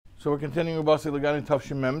So we're continuing Basi, Legani,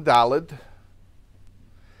 shem Daled.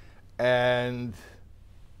 And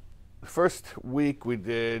the first week we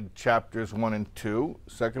did chapters 1 and 2.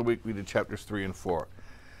 Second week we did chapters 3 and 4.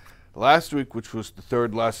 Last week, which was the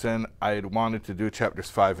third lesson, I had wanted to do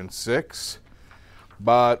chapters 5 and 6.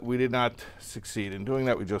 But we did not succeed in doing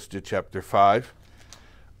that. We just did chapter 5.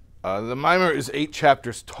 The mimer is 8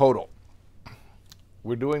 chapters total.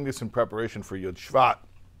 We're doing this in preparation for Yud Shvat,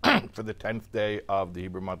 for the 10th day of the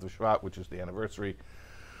Hebrew month of Shvat, which is the anniversary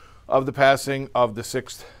of the passing of the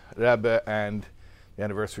 6th Rebbe and the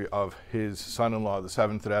anniversary of his son-in-law, the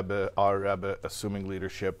 7th Rebbe, our Rebbe, assuming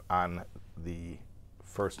leadership on the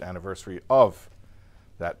first anniversary of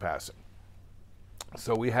that passing.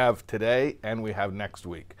 So we have today and we have next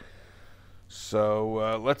week.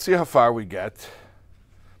 So let's see how far we get.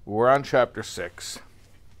 We're on chapter 6.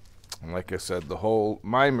 And like I said, the whole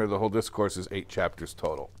mimer, the whole discourse is 8 chapters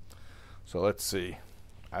total. So let's see.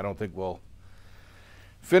 I don't think we'll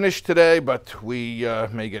finish today, but we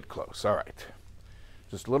may get close. All right.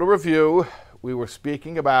 Just a little review. We were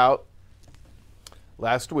speaking about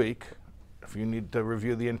last week. If you need to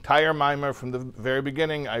review the entire mimer from the very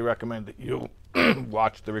beginning, I recommend that you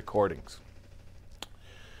watch the recordings.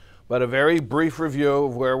 But a very brief review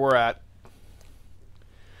of where we're at.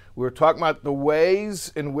 We were talking about the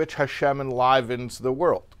ways in which Hashem enlivens the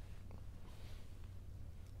world.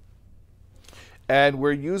 And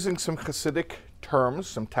we're using some Hasidic terms,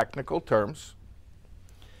 some technical terms.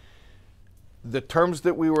 The terms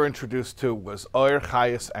that we were introduced to was Oir,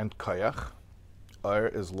 Chayus, and Koyach. Oir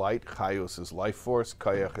is light, Chayus is life force,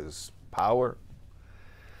 Koyach is power.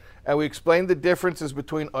 And we explained the differences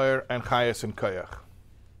between Oir and Chayus and Koyach.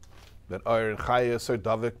 That Oir and Chayus are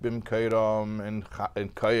Davik bim Kairam,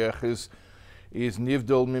 and Koyach is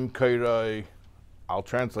Nivdol mim Kairai. I'll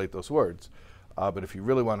translate those words. But if you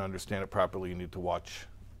really want to understand it properly, you need to watch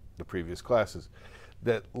the previous classes.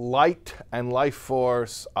 That light and life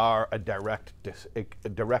force are a direct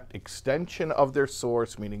extension of their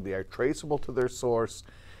source, meaning they are traceable to their source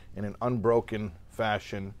in an unbroken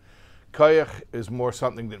fashion. Koyach is more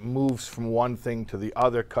something that moves from one thing to the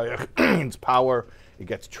other. Koyach means power. It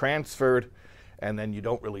gets transferred, and then you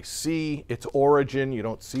don't really see its origin. You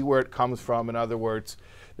don't see where it comes from. In other words,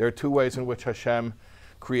 there are two ways in which Hashem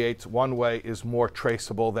creates. One way is more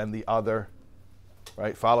traceable than the other,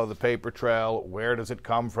 right? Follow the paper trail. Where does it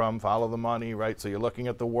come from? Follow the money, right? So you're looking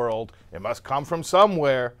at the world. It must come from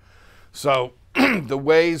somewhere. So the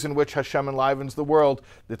ways in which Hashem enlivens the world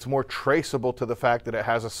that's more traceable to the fact that it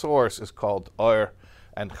has a source is called Oir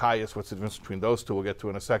and Chayus. What's the difference between those two? We'll get to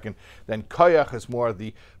in a second. Then Koyach is more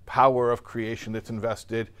the power of creation that's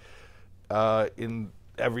invested in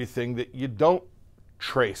everything that you don't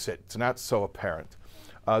trace it. It's not so apparent.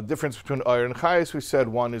 Difference between Oir and Chayus, we said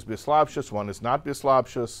one is bislapshus, one is not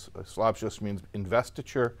bislapshus. Bislapshus means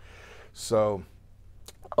investiture. So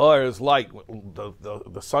Oir is light.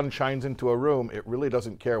 The sun shines into a room. It really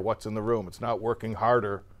doesn't care what's in the room. It's not working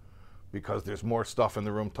harder because there's more stuff in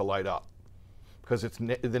the room to light up. Because it's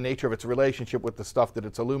the nature of its relationship with the stuff that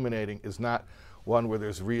it's illuminating is not one where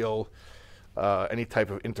there's real any type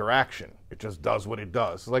of interaction. It just does what it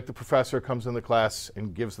does. It's like the professor comes in the class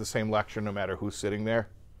and gives the same lecture no matter who's sitting there.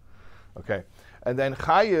 Okay. And then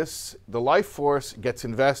Chayus, the life force, gets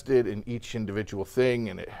invested in each individual thing,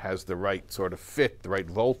 and it has the right sort of fit, the right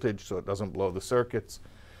voltage, so it doesn't blow the circuits.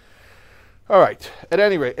 All right. At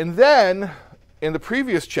any rate, and then in the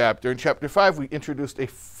previous chapter, in chapter 5, we introduced a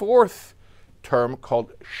fourth term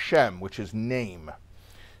called shem, which is name.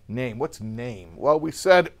 Name. What's name? Well, we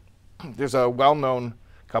said there's a well-known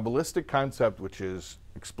Kabbalistic concept which is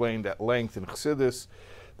explained at length in Chassidus,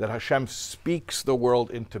 that Hashem speaks the world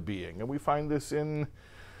into being. And we find this in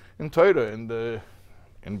Torah, in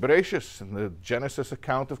Bereshis, in the Genesis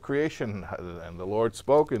account of creation. And the Lord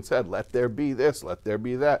spoke and said, let there be this, let there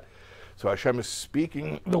be that. So Hashem is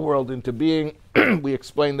speaking the world into being. We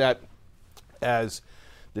explain that as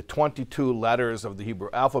the 22 letters of the Hebrew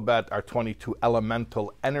alphabet are 22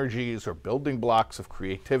 elemental energies or building blocks of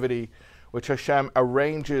creativity, which Hashem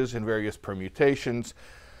arranges in various permutations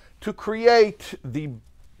to create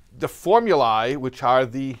the formulae, which are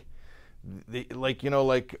the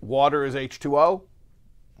like water is H2O.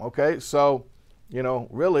 Okay, so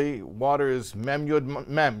really water is mem yud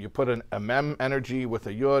mem. You put a mem energy with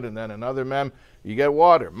a yud and then another mem, you get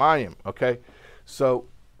water, mayim. Okay, so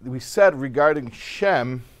we said regarding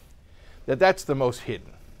Shem that that's the most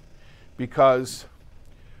hidden, because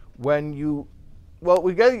when you,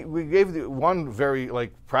 we gave the one very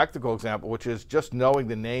practical example, which is just knowing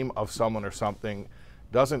the name of someone or something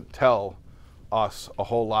doesn't tell us a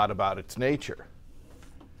whole lot about its nature.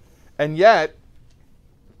 And yet,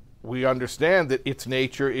 we understand that its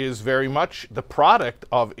nature is very much the product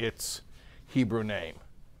of its Hebrew name.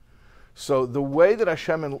 So the way that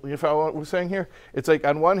Hashem, and if I what we're saying here, it's like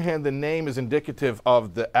on one hand the name is indicative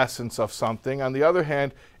of the essence of something. On the other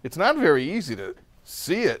hand, it's not very easy to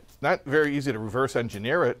see it. It's not very easy to reverse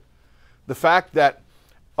engineer it. The fact that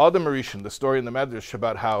Adam Rishon, the story in the Medrash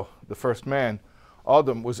about how the first man,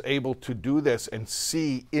 Adam, was able to do this and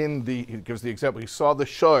see in the, he gives the example, he saw the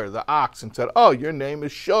shor, the ox, and said, oh, your name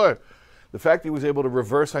is shor. The fact he was able to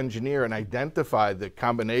reverse engineer and identify the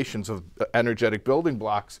combinations of energetic building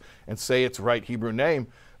blocks and say its right Hebrew name,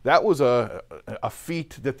 that was a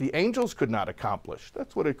feat that the angels could not accomplish.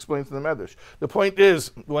 That's what it explains in the Medrash. The point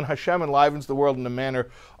is, when Hashem enlivens the world in the manner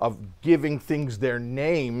of giving things their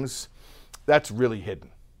names, that's really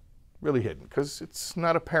hidden, because it's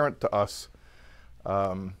not apparent to us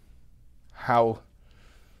how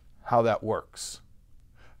that works.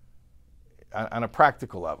 On a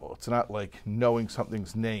practical level, it's not like knowing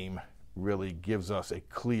something's name really gives us a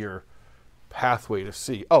clear pathway to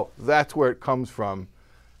see, oh, that's where it comes from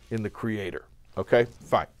in the Creator. Okay,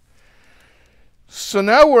 fine. So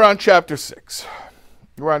now we're on chapter 6.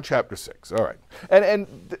 We're on chapter 6, all right.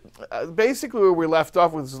 And basically where we left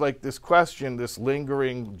off with is like this question, this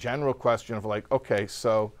lingering general question of like, okay,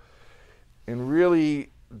 so in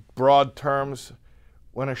really broad terms,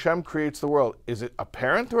 when Hashem creates the world, is it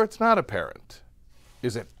apparent or it's not apparent?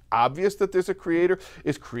 Is it obvious that there's a creator?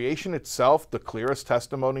 Is creation itself the clearest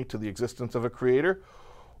testimony to the existence of a creator?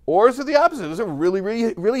 Or is it the opposite? Is it really,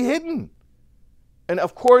 really, really hidden? And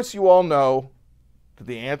of course you all know that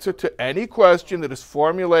the answer to any question that is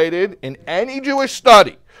formulated in any Jewish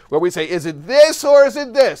study, where we say, is it this or is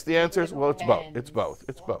it this? The answer is, well, it's both. It's both.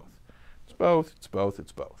 It's both. It's both. It's both.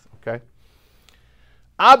 It's both. Okay?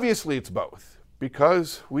 Obviously it's both.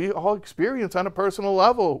 Because we all experience on a personal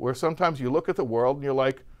level where sometimes you look at the world and you're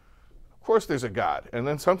like, of course there's a God. And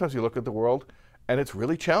then sometimes you look at the world and it's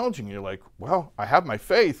really challenging. You're like, well, I have my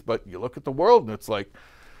faith, but you look at the world and it's like,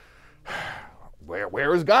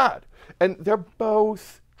 where is God? And they're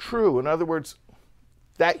both true. In other words,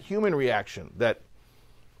 that human reaction, that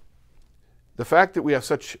the fact that we have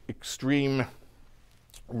such extreme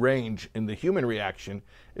range in the human reaction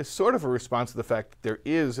is sort of a response to the fact that there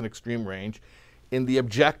is an extreme range in the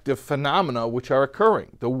objective phenomena which are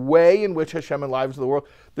occurring. The way in which Hashem enlivens the world,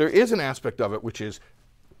 there is an aspect of it which is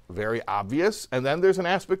very obvious, and then there's an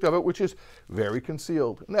aspect of it which is very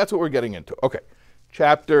concealed. And that's what we're getting into. Okay,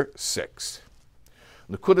 chapter 6.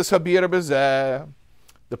 The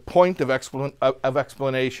point of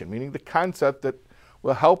explanation, meaning the concept that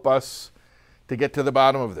will help us to get to the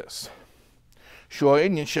bottom of this.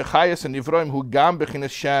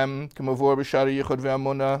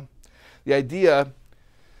 The idea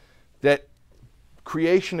that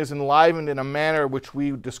creation is enlivened in a manner which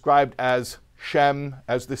we described as Shem,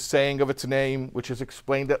 as the saying of its name, which is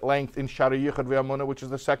explained at length in Shara Yichud Ve'amunah, which is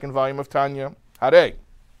the second volume of Tanya. Harei.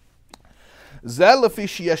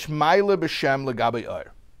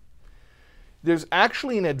 There's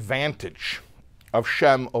actually an advantage of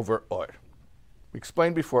Shem over Or. We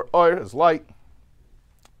explained before, Or is light.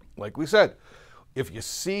 Like we said, if you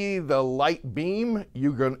see the light beam,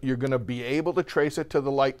 you're going to be able to trace it to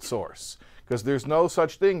the light source, because there's no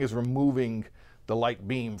such thing as removing the light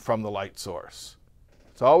beam from the light source.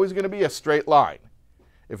 It's always going to be a straight line.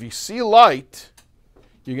 If you see light,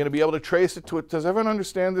 you're going to be able to trace it to it. Does everyone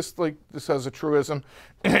understand this? Like this as a truism?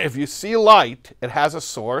 If you see light, it has a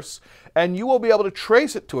source, and you will be able to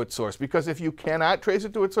trace it to its source. Because if you cannot trace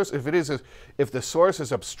it to its source, if the source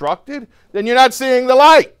is obstructed, then you're not seeing the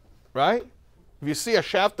light, right? If you see a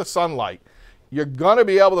shaft of sunlight, you're going to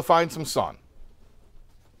be able to find some sun.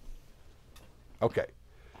 Okay,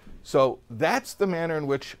 so that's the manner in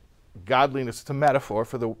which godliness, it's a metaphor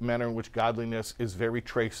for the manner in which godliness is very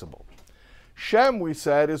traceable. Shem, we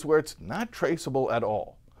said, is where it's not traceable at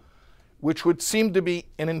all, which would seem to be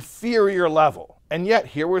an inferior level. And yet,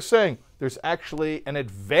 here we're saying there's actually an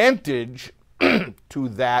advantage to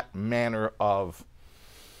that manner of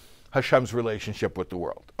Hashem's relationship with the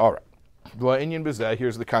world. All right.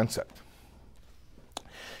 Here's the concept.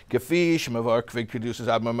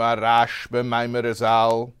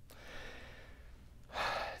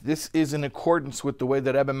 This is in accordance with the way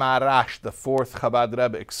that Rebbe Maharash, the fourth Chabad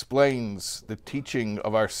Rebbe, explains the teaching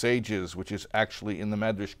of our sages, which is actually in the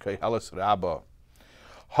Medrash Kehelis Rabbah.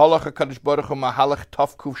 Halach HaKadosh Baruch Hu Mahalach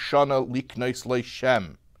Tavkuv Shana Liknois Le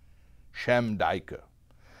Shem. Shem Daika.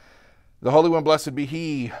 The Holy One, blessed be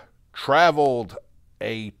He, traveled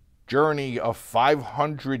a journey of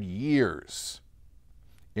 500 years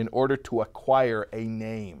in order to acquire a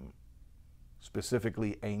name,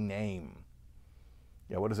 specifically a name.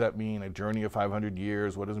 Yeah, what does that mean? A journey of 500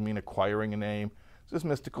 years? What does it mean acquiring a name? This is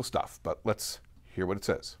mystical stuff, but let's hear what it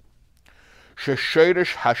says.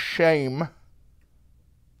 Shesherish Hashem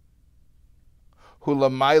hu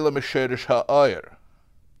lamayla mesherish ha'oyer.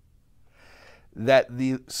 That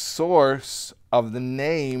the source of the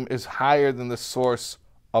name is higher than the source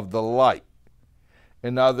of the light.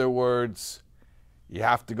 In other words, you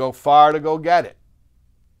have to go far to go get it.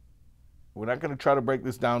 We're not going to try to break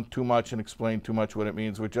this down too much and explain too much what it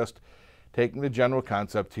means. We're just taking the general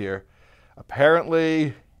concept here.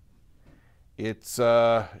 Apparently, it's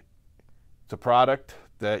a product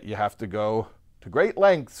that you have to go to great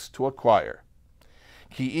lengths to acquire.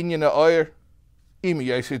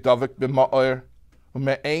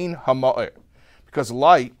 Because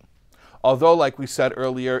light, although like we said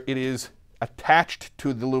earlier, it is attached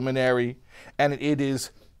to the luminary and it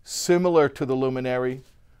is similar to the luminary,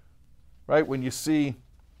 right? When you see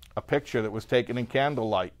a picture that was taken in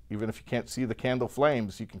candlelight, even if you can't see the candle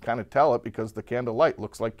flames, you can kind of tell it because the candlelight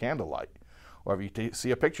looks like candlelight. Or if you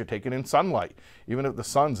see a picture taken in sunlight, even if the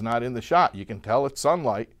sun's not in the shot, you can tell it's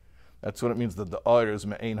sunlight. That's what it means that the oir is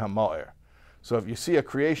me'ein ha'ma'ir. So if you see a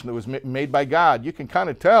creation that was made by God, you can kind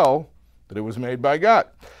of tell that it was made by God.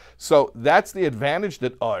 So that's the advantage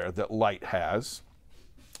that oir, that light has,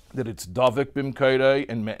 that it's davik bimkairei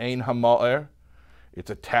and me'ein ha'ma'ir.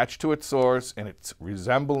 It's attached to its source and it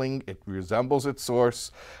resembles its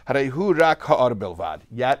source. Harehu rak ha'ar bilvad.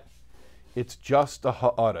 Yet, it's just a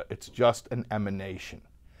ha'ara, it's just an emanation.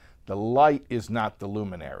 The light is not the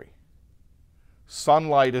luminary.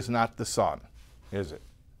 Sunlight is not the sun, is it?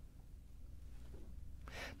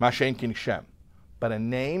 Mashenkin shem. But a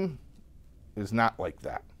name is not like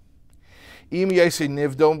that.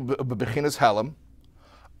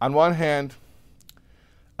 On one hand,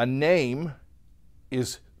 a name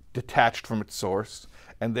is detached from its source,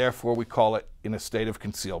 and therefore we call it in a state of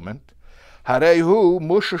concealment. And yet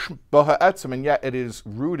it is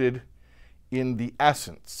rooted in the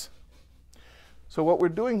essence. So what we're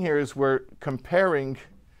doing here is we're comparing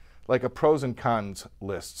like a pros and cons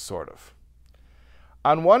list, sort of.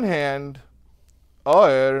 On one hand,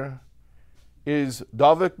 oir is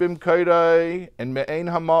davik bimkairei and me'ein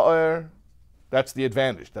ha'ma'ir. That's the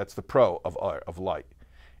advantage. That's the pro of oir, of light.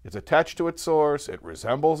 It's attached to its source. It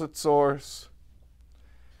resembles its source.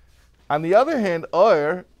 On the other hand,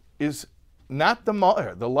 oir is not the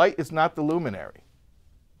ma'ir. The light is not the luminary.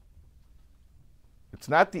 It's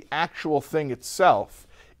not the actual thing itself.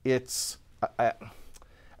 It's a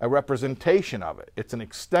representation of it. It's an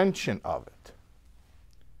extension of it.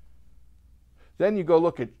 Then you go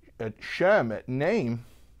look at shem, at name.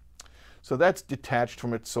 So that's detached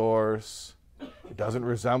from its source. It doesn't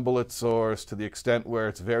resemble its source to the extent where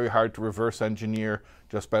it's very hard to reverse engineer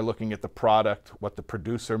just by looking at the product, what the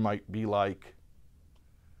producer might be like.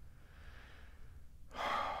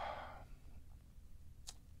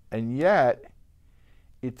 And yet,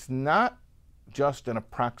 it's not just an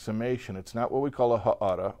approximation. It's not what we call a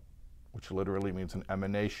ha'ara, which literally means an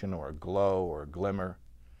emanation or a glow or a glimmer.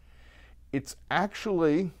 It's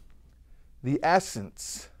actually the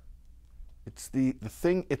essence. It's the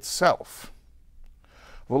thing itself.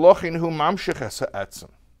 And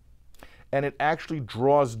it actually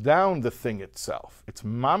draws down the thing itself. It's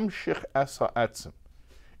mamshich es ha'etzem.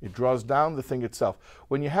 It draws down the thing itself.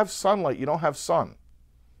 When you have sunlight, you don't have sun.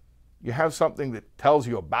 You have something that tells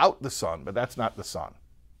you about the sun, but that's not the sun.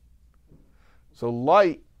 So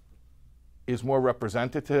light is more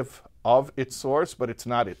representative of its source, but it's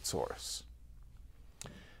not its source.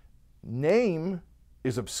 Name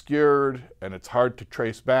is obscured and it's hard to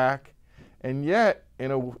trace back, and yet, in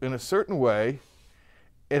a certain way,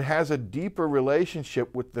 it has a deeper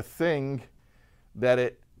relationship with the thing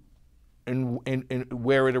that in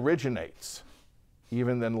where it originates,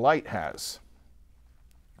 even than light has.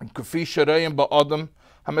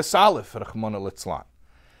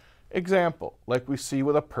 Example, like we see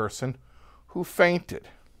with a person who fainted.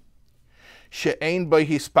 He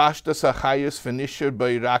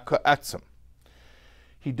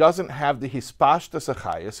doesn't have the hispashtas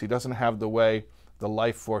achayis, he doesn't have the way the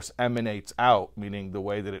life force emanates out, meaning the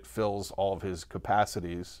way that it fills all of his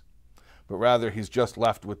capacities, but rather he's just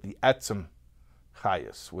left with the etzem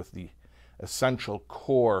chayis, with the essential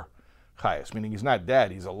core chayis, meaning he's not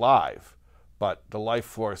dead, he's alive, but the life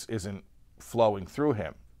force isn't flowing through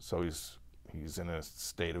him, so he's in a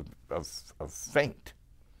state of faint.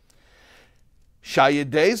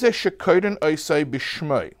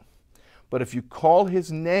 But if you call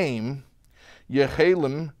his name,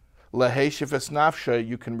 Yechelim leheshefes nafshe,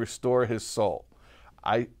 you can restore his soul.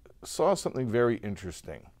 I saw something very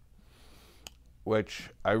interesting. which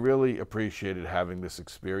I really appreciated having this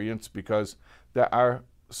experience, because there are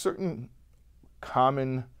certain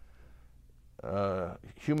common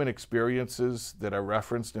human experiences that are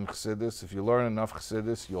referenced in Chassidus. If you learn enough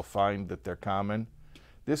Chassidus, you'll find that they're common.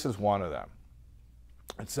 This is one of them.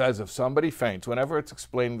 It says if somebody faints, whenever it's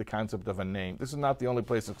explaining the concept of a name, this is not the only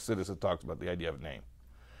place in Chassidus that talks about the idea of name.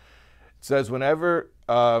 It says not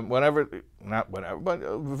whenever, but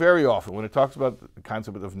very often when it talks about the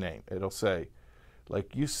concept of name, it'll say,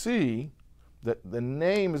 like, you see that the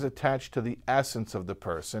name is attached to the essence of the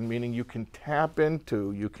person, meaning you can tap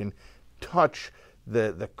into, you can touch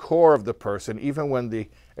the core of the person, even when the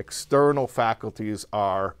external faculties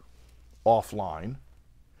are offline.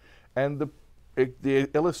 And the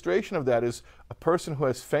illustration of that is a person who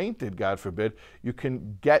has fainted, God forbid, you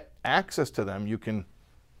can get access to them, you can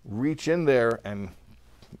reach in there and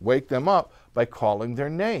wake them up by calling their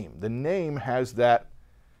name. The name has that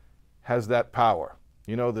power.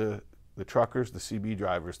 You know, the truckers, the CB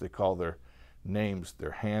drivers, they call their names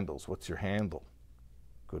their handles. What's your handle?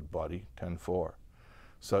 Good buddy, 10-4.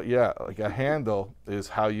 So yeah, like a handle is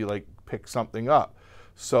how you like pick something up.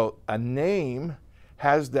 So a name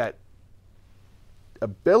has that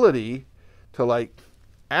ability to like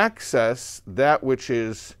access that which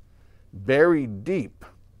is buried deep.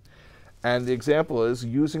 And the example is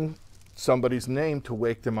using somebody's name to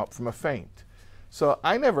wake them up from a faint. So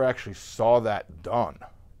I never actually saw that done.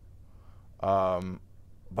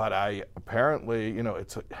 But I apparently, you know,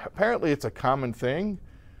 apparently it's a common thing,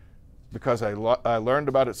 because I learned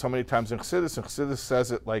about it so many times in Chassidus, and Chassidus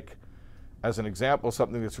says it like as an example,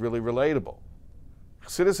 something that's really relatable.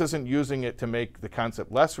 Chassidus isn't using it to make the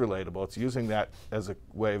concept less relatable. It's using that as a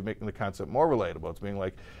way of making the concept more relatable. It's being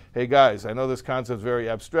like, hey guys, I know this concept is very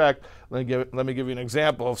abstract. Let me give you an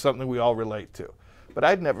example of something we all relate to. But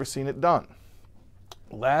I'd never seen it done.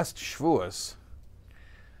 Last Shavuos,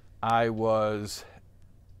 I was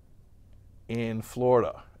in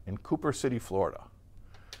Florida, in Cooper City, Florida.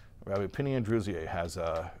 Rabbi Pinion Druzier has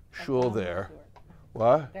a shul there.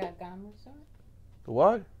 What? The Agam Resort? The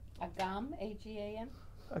what? Agam, A-G-A-M?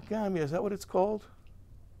 Agam, yeah, is that what it's called?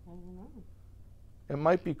 I don't know. It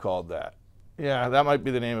might be called that. Yeah, that might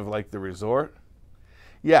be the name of like the resort.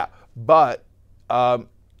 Yeah, but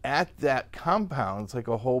at that compound, it's like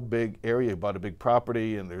a whole big area. You bought a big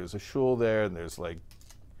property, and there's a shul there, and there's like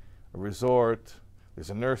a resort,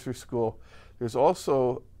 there's a nursery school. There's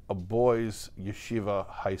also a boys' yeshiva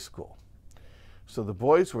high school. So the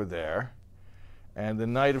boys were there, and the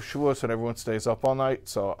night of Shavuos, and everyone stays up all night,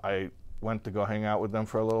 so I went to go hang out with them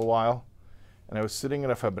for a little while. And I was sitting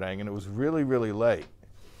in a fabrang, and it was really, really late.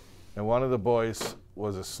 And one of the boys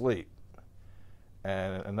was asleep.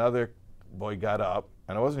 And another boy got up,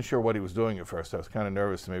 and I wasn't sure what he was doing at first. I was kind of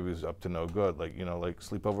nervous, maybe he was up to no good, like, you know, like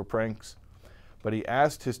sleepover pranks. But he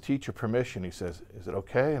asked his teacher permission. He says, is it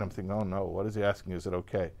okay? And I'm thinking, oh no, what is he asking? Is it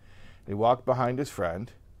okay? And he walked behind his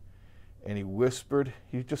friend, and he whispered.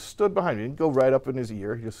 He just stood behind him. He didn't go right up in his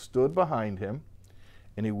ear. He just stood behind him,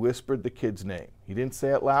 and he whispered the kid's name. He didn't say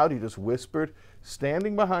it loud. He just whispered,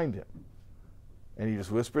 standing behind him. And he just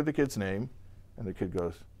whispered the kid's name, and the kid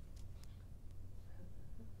goes.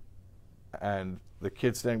 And the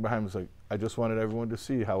kid standing behind him was like, I just wanted everyone to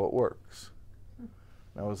see how it works.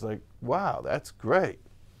 And I was like, wow, that's great.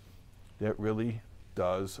 That really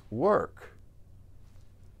does work.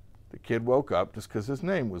 The kid woke up just because his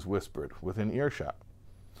name was whispered within earshot.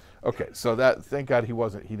 Okay, so that, thank God he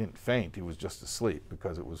didn't faint, he was just asleep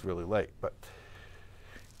because it was really late. But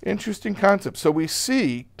interesting concept. So we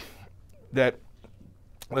see that,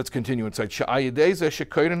 let's continue inside. We said that,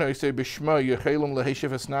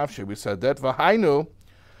 V'hainu,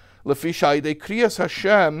 lefi sha'idei kriyas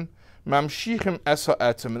Hashem, mamshichim es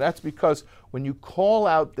ha'etzem. And that's because when you call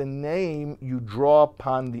out the name, you draw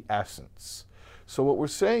upon the essence. So what we're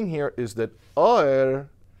saying here is that Or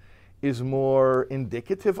is more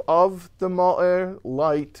indicative of the Ma'er.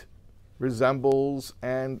 Light resembles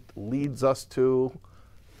and leads us to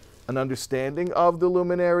an understanding of the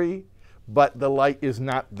luminary, but the light is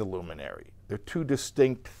not the luminary. They're two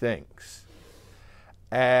distinct things.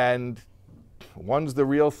 And one's the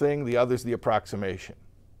real thing, the other's the approximation.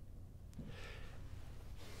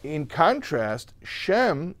 In contrast,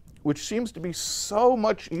 Shem, which seems to be so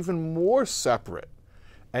much even more separate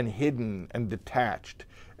and hidden and detached,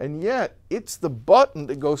 and yet it's the button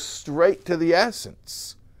that goes straight to the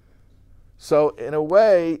essence. So in a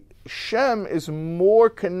way, Shem is more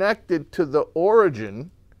connected to the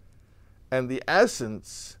origin and the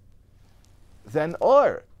essence than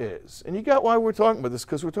Or is. And you got why we're talking about this,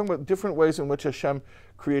 because we're talking about different ways in which Hashem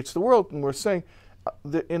creates the world, and we're saying,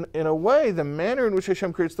 In a way, the manner in which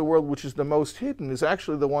Hashem creates the world, which is the most hidden, is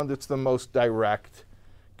actually the one that's the most direct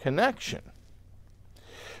connection.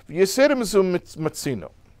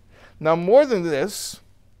 Now, more than this,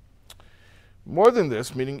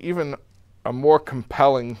 meaning even a more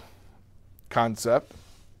compelling concept,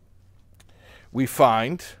 we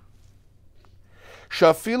find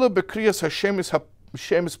Shafila bekriyas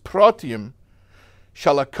Hashem's protium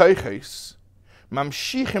shalakayches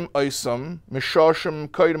mamshichim oisam mishashim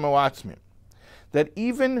koydem oatzmim, that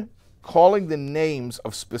even calling the names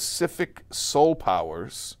of specific soul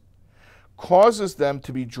powers causes them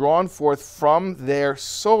to be drawn forth from their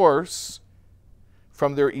source,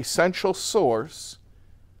 from their essential source,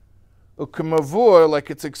 ukemavur, like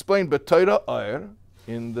it's explained, b'Torah Or,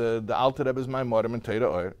 in the Alter Rebbe's Maimorim in Torah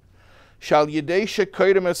Or, shal yidei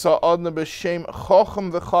shekoydem es ha'adna b'shem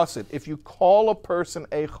chacham v'chasid. If you call a person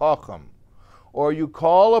a chacham, or you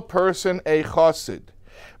call a person a chasid,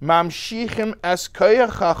 mamshichim es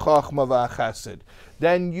koyach ha'chachma v'chasid,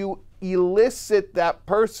 then you elicit that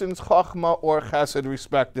person's chachma or chesed,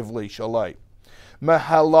 respectively, shalai.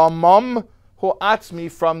 Mehalamam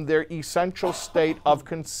hu'atzmi, from their essential state of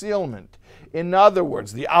concealment. In other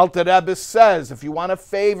words, the Alter Rebbe says, if you want a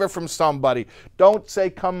favor from somebody, don't say,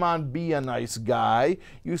 come on, be a nice guy.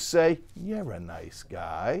 You say, you're a nice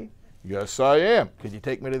guy. Yes, I am. Could you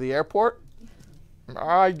take me to the airport?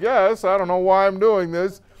 I guess. I don't know why I'm doing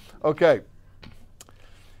this. Okay.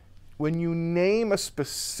 When you name a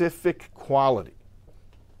specific quality,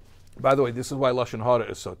 by the way, this is why Lashon Hara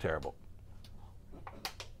is so terrible.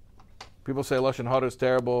 People say Lashon Hara is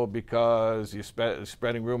terrible because you're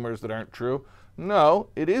spreading rumors that aren't true. No,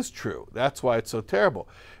 it is true. That's why it's so terrible.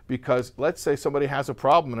 Because let's say somebody has a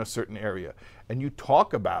problem in a certain area and you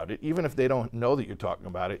talk about it, even if they don't know that you're talking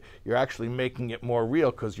about it, you're actually making it more real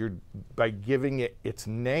because by giving it its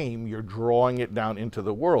name, you're drawing it down into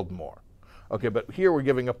the world more. Okay, but here we're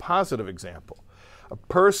giving a positive example. A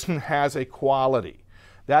person has a quality.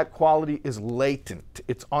 That quality is latent.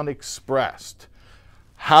 It's unexpressed.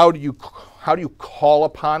 How do you call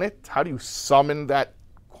upon it? How do you summon that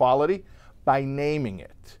quality? By naming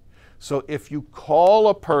it. So if you call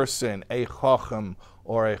a person a chacham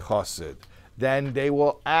or a chassid, then they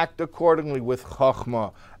will act accordingly with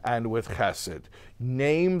chachma and with chesed.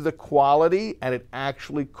 Name the quality and it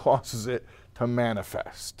actually causes it to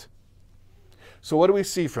manifest. So what do we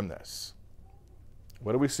see from this?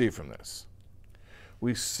 What do we see from this?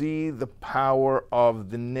 We see the power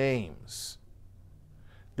of the names.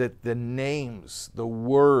 That the names, the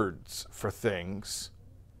words for things,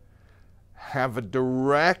 have a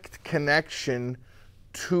direct connection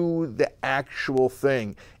to the actual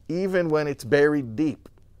thing, even when it's buried deep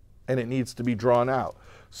and it needs to be drawn out.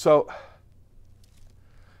 So,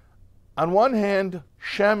 on one hand,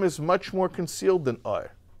 Shem is much more concealed than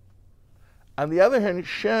Or. On the other hand,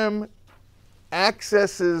 Shem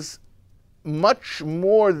accesses much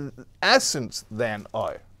more essence than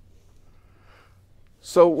Or.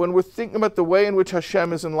 So when we're thinking about the way in which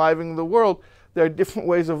Hashem is enlivening the world, there are different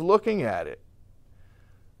ways of looking at it.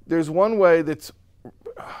 There's one way that's,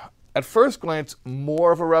 at first glance,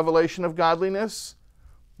 more of a revelation of godliness,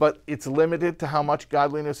 but it's limited to how much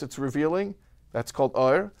godliness it's revealing. That's called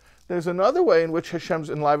Or. There's another way in which Hashem's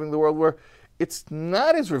enlivening the world where it's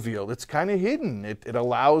not as revealed. It's kind of hidden. It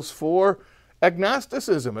allows for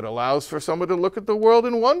agnosticism. It allows for someone to look at the world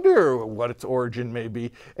and wonder what its origin may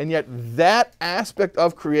be. And yet that aspect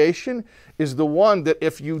of creation is the one that,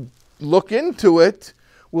 if you look into it,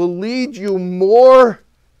 will lead you more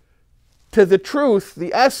to the truth,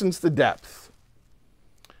 the essence, the depth.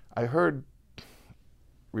 I heard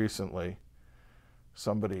recently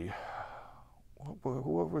somebody,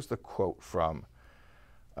 what was the quote from?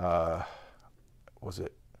 Was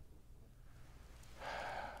it?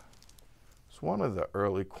 It's one of the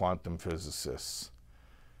early quantum physicists.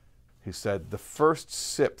 He said, the first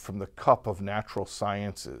sip from the cup of natural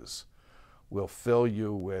sciences will fill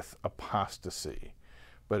you with apostasy.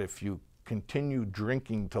 But if you continue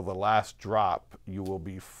drinking till the last drop, you will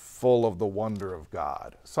be full of the wonder of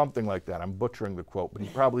God. Something like that. I'm butchering the quote, but he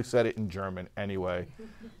probably said it in German anyway.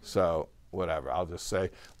 So whatever, I'll just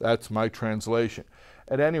say that's my translation.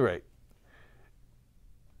 At any rate,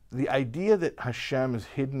 the idea that Hashem is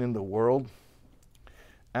hidden in the world,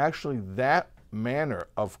 actually that manner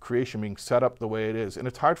of creation being set up the way it is, and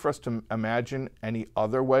it's hard for us to imagine any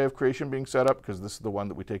other way of creation being set up because this is the one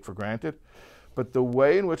that we take for granted, but the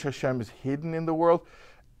way in which Hashem is hidden in the world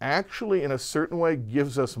actually in a certain way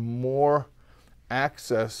gives us more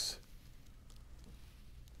access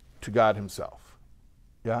to God himself.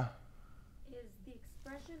 Yeah? Is the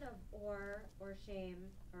expression of or shem,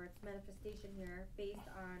 or its manifestation here based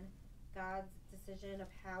on God's decision of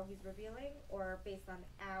how he's revealing, or based on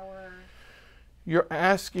our... You're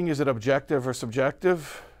asking, is it objective or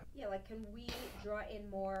subjective? Yeah, like, can we draw in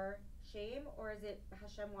more shame, or is it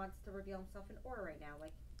Hashem wants to reveal himself in Or right now?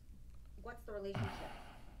 Like, what's the relationship?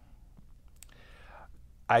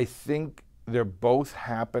 I think they're both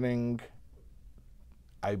happening.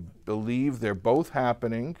 I believe they're both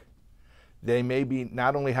happening. They may be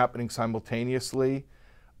not only happening simultaneously,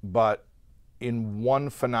 but in one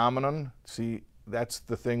phenomenon. See, that's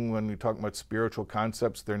the thing when we talk about spiritual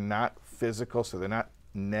concepts. They're not physical, so they're not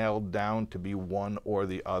nailed down to be one or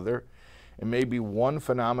the other. And maybe one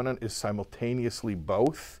phenomenon is simultaneously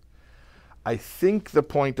both. I think the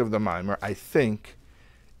point of the mimer,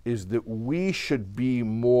 is that we should be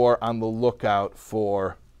more on the lookout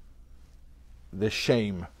for the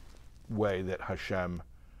shem way that Hashem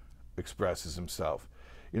expresses himself.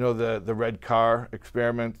 You know, the red car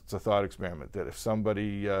experiment, it's a thought experiment, that if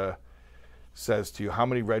somebody says to you, how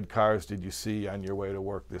many red cars did you see on your way to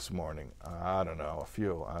work this morning? I don't know, a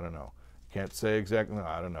few, I don't know. Can't say exactly, no,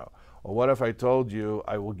 I don't know. Well, what if I told you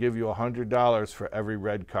I will give you $100 for every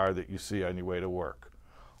red car that you see on your way to work?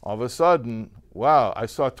 All of a sudden, wow, I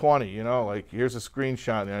saw 20, you know, like here's a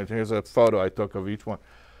screenshot and here's a photo I took of each one.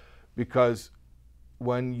 Because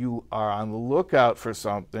when you are on the lookout for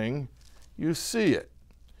something, you see it.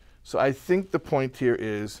 So I think the point here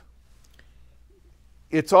is,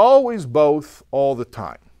 it's always both all the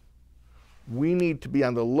time. We need to be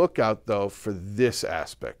on the lookout, though, for this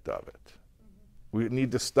aspect of it. We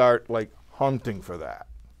need to start, like, hunting for that.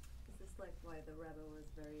 Is this like why the Rebbe was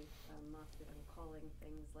very mafted in calling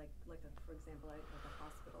things like for example, like a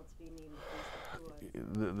hospital to be named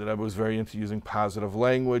based on That I was very into using positive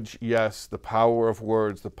language. Yes, the power of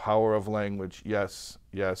words, the power of language. Yes,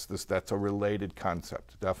 yes, that's a related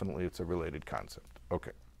concept. Definitely, it's a related concept.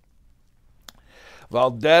 Okay.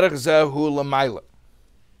 Val derech zehu l'mayla.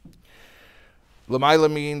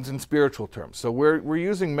 L'mayla means in spiritual terms. So we're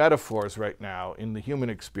using metaphors right now in the human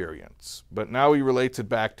experience, but now he relates it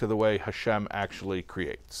back to the way Hashem actually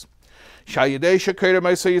creates.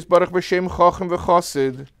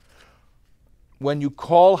 When you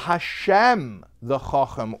call Hashem the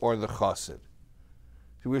Chacham or the Chassid,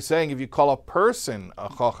 so we're saying if you call a person a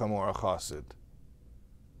Chacham or a Chassid,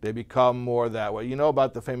 they become more that way. You know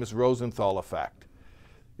about the famous Rosenthal effect.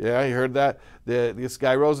 Yeah, you heard that? This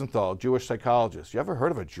guy Rosenthal, Jewish psychologist. You ever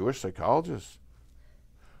heard of a Jewish psychologist?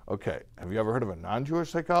 Okay, have you ever heard of a non-Jewish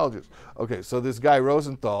psychologist? Okay, so this guy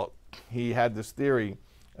Rosenthal, he had this theory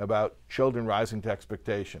about children rising to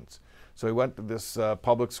expectations. So he went to this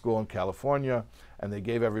public school in California, and they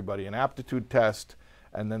gave everybody an aptitude test,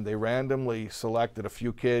 and then they randomly selected a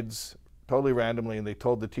few kids, totally randomly, and they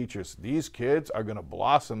told the teachers, these kids are going to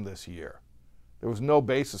blossom this year. There was no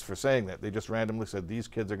basis for saying that. They just randomly said, these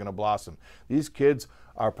kids are going to blossom. These kids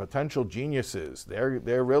are potential geniuses.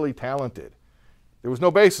 They're really talented. There was no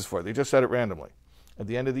basis for it. They just said it randomly. At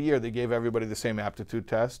the end of the year, they gave everybody the same aptitude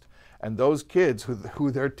test. And those kids who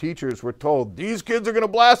their teachers were told, these kids are going to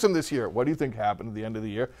blossom this year. What do you think happened at the end of the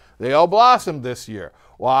year? They all blossomed this year.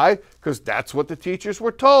 Why? Because that's what the teachers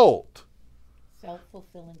were told.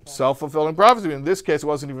 Self-fulfilling prophecy. Self-fulfilling prophecy. In this case, it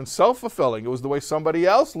wasn't even self-fulfilling. It was the way somebody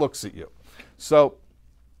else looks at you. So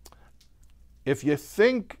if you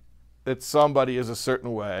think that somebody is a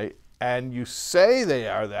certain way and you say they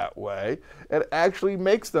are that way, it actually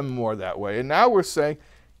makes them more that way. And now we're saying,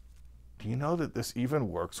 do you know that this even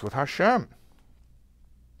works with Hashem?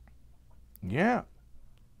 Yeah.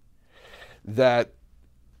 That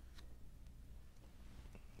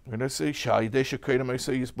when I say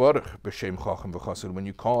when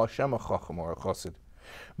you call Hashem a Chacham or a Chassid,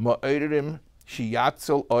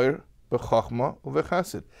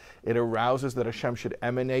 it arouses that Hashem should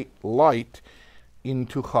emanate light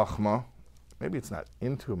into Chachma. Maybe it's not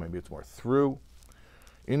into, maybe it's more through.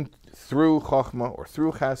 Through Chachma or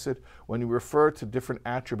through Chesed, when you refer to different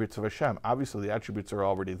attributes of Hashem, obviously the attributes are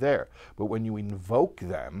already there, but when you invoke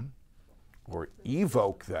them or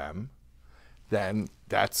evoke them, then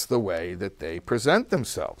that's the way that they present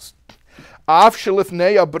themselves. Listen to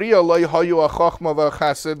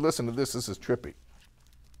this is trippy.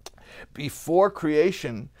 Before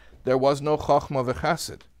creation, there was no Chachma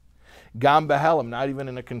v'Chesed. Gam behelam, not even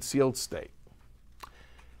in a concealed state.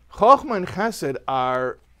 Chachma and Chesed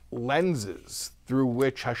are lenses through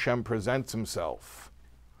which Hashem presents himself.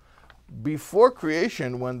 Before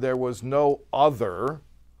creation, when there was no other,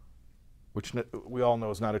 which we all know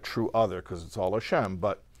is not a true other because it's all Hashem,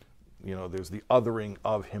 but you know, there's the othering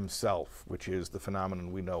of himself, which is the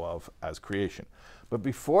phenomenon we know of as creation. But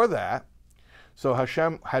before that, So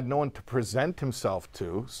Hashem had no one to present himself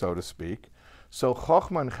to, so to speak. So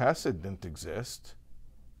Chochmah and Chesed didn't exist.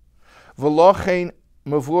 V'lochein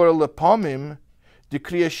mavur lepamim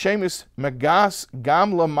dekriya shemis megas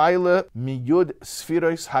gam lamayla miyud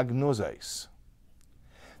sfiros hagnuzais.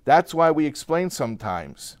 That's why we explain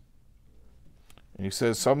sometimes. And he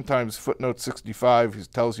says sometimes, footnote 65, he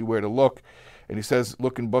tells you where to look. And he says,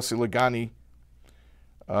 look in Basi Legani,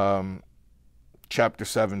 chapter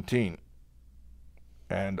 17.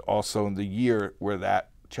 And also in the year where that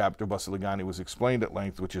chapter, Basi Legani, was explained at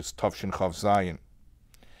length, which is Tavshin Chav Zayin.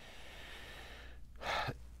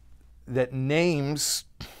 That names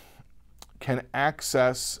can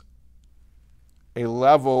access a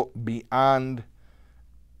level beyond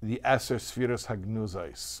the Eser Sfiros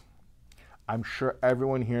Hagnuzais. I'm sure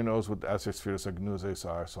everyone here knows what the Eser Sfiros Hagnuzais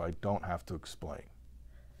are, so I don't have to explain.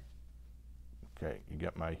 Okay, you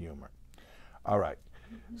get my humor. All right.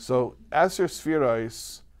 So Eser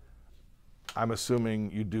Sfiros, I'm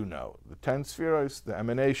assuming you do know. The 10 Sfiros, the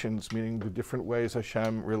emanations, meaning the different ways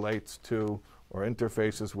Hashem relates to or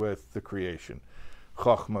interfaces with the creation.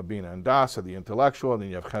 Chochmah, Bina, and Das are the intellectual. Then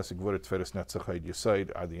you have Chesed, Gvura, Tferes, Netzach, Hod,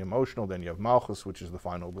 Yesod are the emotional. Then you have Malchus, which is the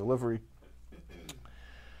final delivery.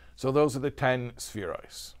 So those are the 10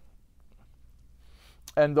 Spheros.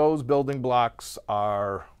 And those building blocks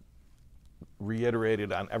are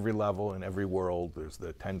reiterated on every level in every world. There's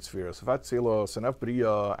the 10 Spheros of Atzilos and of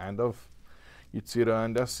Bria and of Yitzira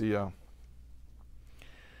and Asiya.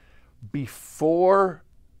 Before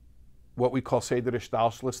what we call Seder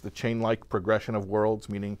Ishtalshlus, the chain-like progression of worlds,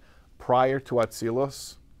 meaning prior to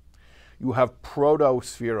Atzilos, you have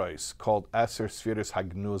proto-spheros called Eser Spheros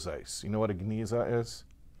Hagnuzais. You know what a Gniza is?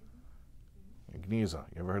 Gniza.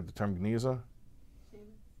 You ever heard the term Gniza?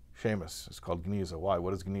 Shemus. It's called Gniza. Why?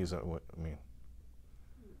 What does Gniza mean?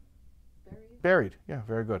 Buried. Yeah,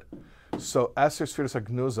 very good. So Eser Spheros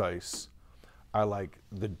Hagnuzais are like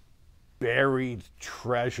the buried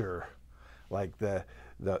treasure, like the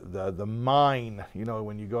mine. You know,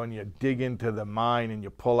 when you go and you dig into the mine and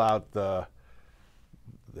you pull out the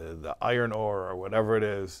iron ore or whatever it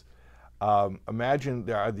is. Imagine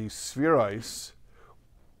there are these spheroids.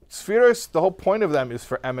 Spheroids, the whole point of them is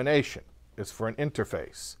for emanation, is for an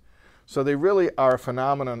interface. So they really are a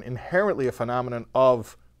phenomenon, inherently a phenomenon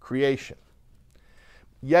of creation.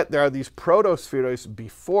 Yet there are these proto-spheroids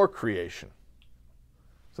before creation.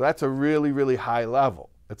 So that's a really, really high level.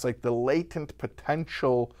 It's like the latent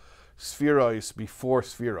potential spheroids before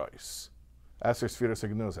spheroids. Eser Spheros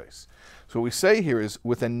Hagnuzais. So what we say here is,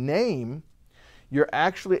 with a name, you're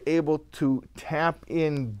actually able to tap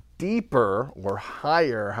in deeper or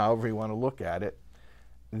higher, however you want to look at it,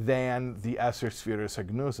 than the Eser Spheros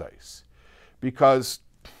Hagnuzais. Because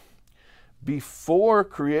before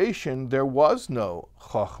creation, there was no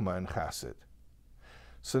Chochmah and Chesed.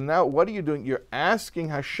 So now what are you doing? You're asking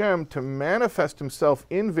Hashem to manifest himself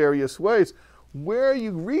in various ways. Where are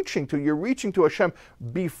you reaching to? You're reaching to Hashem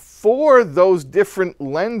before those different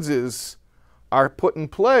lenses are put in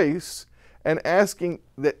place, and asking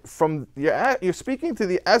that from, you're speaking to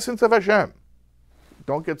the essence of Hashem.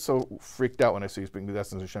 Don't get so freaked out when I say you're speaking to the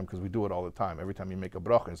essence of Hashem, because we do it all the time. Every time you make a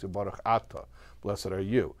bracha, you say, Baruch Ata, blessed are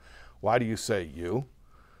you. Why do you say you?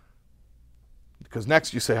 Because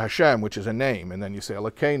next you say Hashem, which is a name, and then you say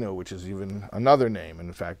Elokeinu, which is even another name, and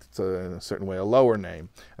in fact it's in a certain way a lower name,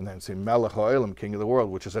 and then say Melech HaOlam, King of the World,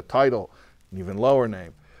 which is a title, an even lower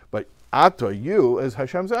name. But Ata, you, is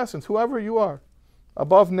Hashem's essence, whoever you are,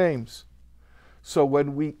 above names. So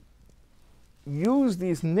when we use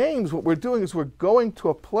these names, what we're doing is we're going to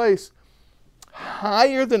a place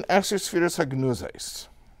higher than Eser Spheros Hagnuzais.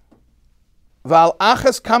 Val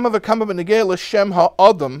achas kama v'kama b'negei l'shem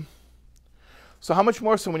ha'adam. So how much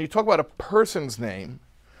more so when you talk about a person's name,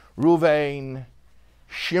 Ruvain,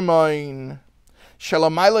 Shimon,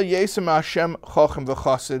 Shalamayla Yesem Hashem Chochem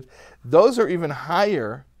v'Chassid, those are even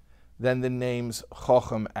higher than the names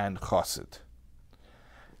Chochem and Chassid.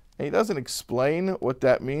 And he doesn't explain what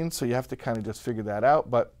that means, so you have to kind of just figure that out.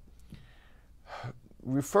 But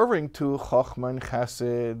referring to Chochmah and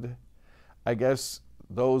Chesed, I guess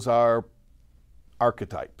those are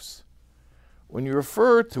archetypes. When you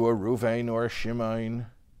refer to a Ruvain or a Shimon,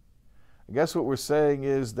 I guess what we're saying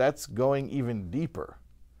is that's going even deeper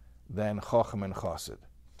than Chochem and Chassid.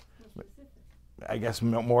 I guess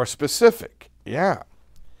more specific, yeah.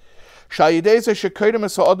 When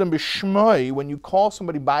you call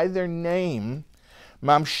somebody by their name,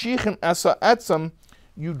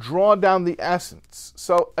 you draw down the essence.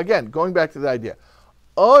 So again, going back to the idea,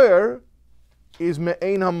 Oyer is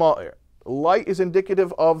me'ein ha'ma'ir. Light is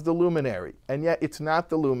indicative of the luminary, and yet it's not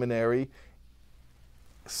the luminary.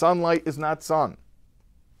 Sunlight is not sun.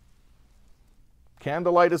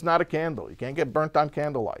 Candlelight is not a candle. You can't get burnt on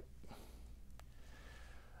candlelight.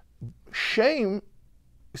 Shem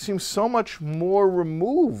seems so much more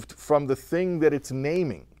removed from the thing that it's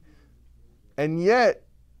naming. And yet,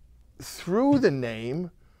 through the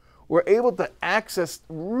name, we're able to access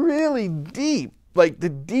really deep, like the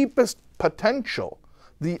deepest potential,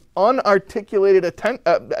 the unarticulated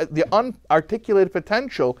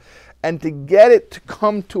potential, and to get it to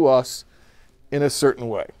come to us in a certain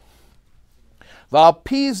way.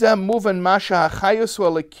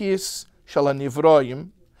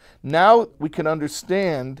 Now we can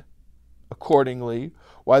understand, accordingly,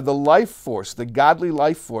 why the life force, the godly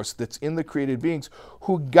life force that's in the created beings,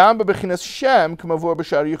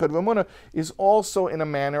 is also in a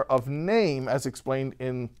manner of name, as explained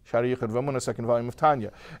in Shari Yichud V'Emunah, second volume of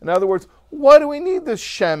Tanya. In other words, what do we need this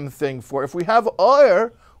Shem thing for? If we have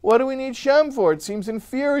Oyer, what do we need Shem for? It seems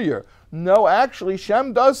inferior. No, actually,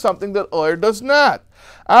 Shem does something that Oyer does not.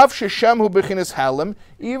 Av Shem hu b'chinas Halim,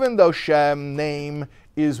 even though Shem name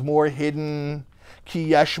is more hidden, ki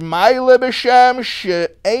yesh maile b'Shem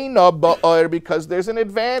she'eina ba'Oyer, because there's an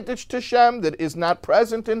advantage to Shem that is not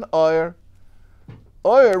present in Oyer.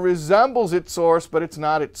 Oyer resembles its source, but it's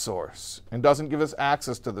not its source, and doesn't give us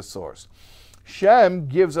access to the source. Shem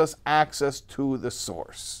gives us access to the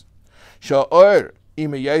source. She'Oyer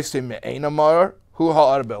ima yesim me'eina mar hu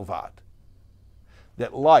ha'ar belvad.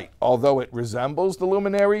 That light, although it resembles the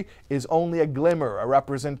luminary, is only a glimmer, a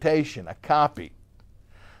representation, a copy.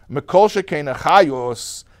 Mekol shekein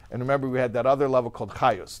chayus, and remember we had that other level called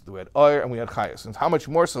chayus. We had Oyer and we had chayus. And how much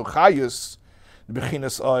more so chayus, the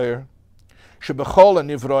bechinas Oyer, shebechol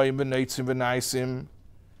anivroim v'neitzim v'naisim,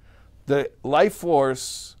 the life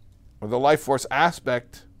force, or the life force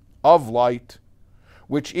aspect of light,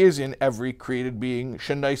 which is in every created being,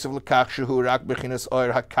 shenaisav l'kach shehu rak bechinas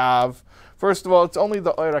Oyer hakav. First of all, it's only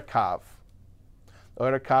the Oyer hakav.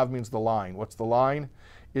 Oyer hakav means the line. What's the line?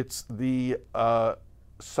 It's the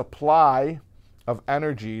supply of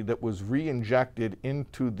energy that was re-injected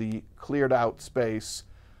into the cleared out space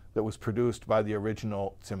that was produced by the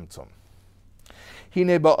original tzimtzum.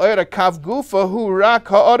 Hine ba'Oyer hakav gufa hu rak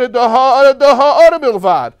ha'ara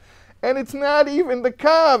bilvad. And it's not even the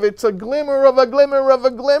kav, it's a glimmer of a glimmer of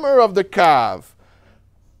a glimmer of the kav.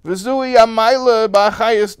 V'zui amayla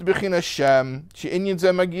b'achayis b'china Shem, she'inyin ze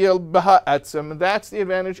magiel b'ha'etzem. That's the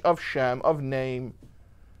advantage of Shem, of name,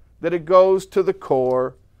 that it goes to the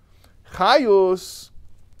core. Chayus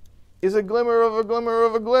is a glimmer of a glimmer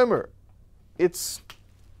of a glimmer. It's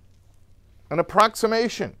an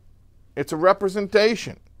approximation. It's a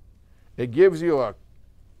representation. It gives you a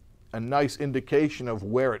nice indication of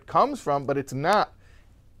where it comes from, but it's not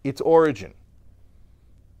its origin.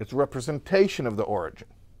 It's a representation of the origin.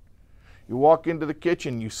 You walk into the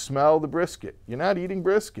kitchen, you smell the brisket. You're not eating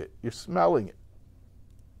brisket, you're smelling it.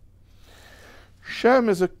 Shem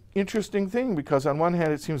is an interesting thing because on one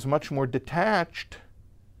hand it seems much more detached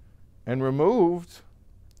and removed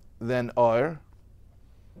than Oyer,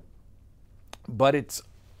 but it's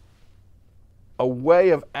a way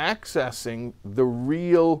of accessing the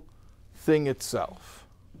real thing itself,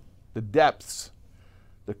 the depths,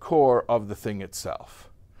 the core of the thing itself.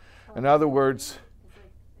 In other words,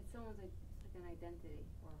 It's almost like an identity.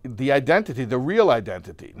 the identity, the real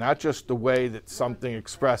identity, not just the way that something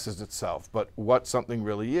expresses itself, but what something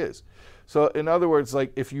really is. So in other words,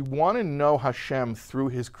 like if you want to know Hashem through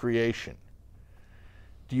his creation,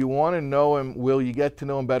 do you want to know him, will you get to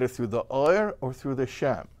know him better through the Oyer or through the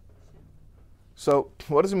Shem? So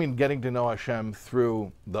what does it mean getting to know Hashem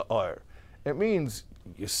through the Oyer? It means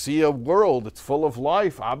you see a world that's full of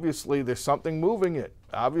life. Obviously, there's something moving it.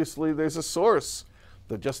 Obviously, there's a source.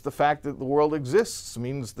 That just the fact that the world exists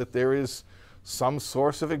means that there is some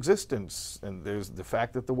source of existence. And there's the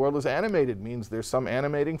fact that the world is animated means there's some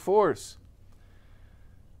animating force.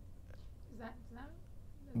 Is that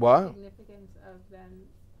What? the significance of then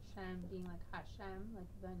Shem being like Hashem, like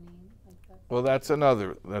the name, like that? Well, that's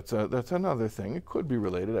another thing. It could be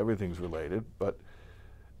related. Everything's related, but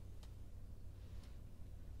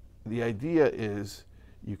the idea is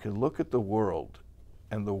you can look at the world,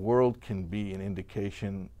 and the world can be an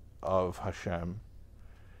indication of Hashem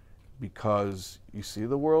because you see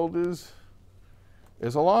the world is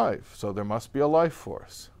alive, so there must be a life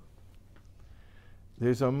force.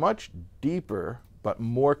 There's a much deeper but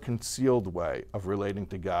more concealed way of relating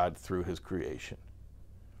to God through his creation.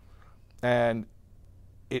 And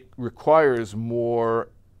it requires more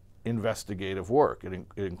investigative work. It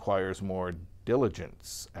requires more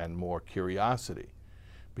diligence and more curiosity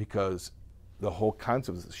because the whole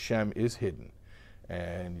concept of Shem is hidden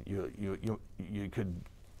and you could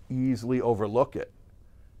easily overlook it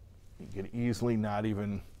You can easily not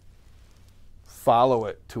even follow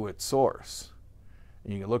it to its source.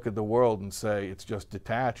 And you can look at the world and say it's just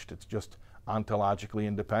detached, it's just ontologically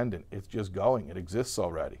independent, it's just going, it exists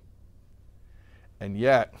already. And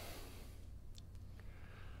yet,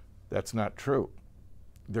 that's not true.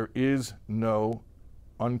 There is no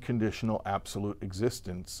unconditional absolute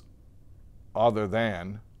existence other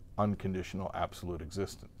than unconditional absolute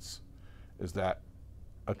existence. Is that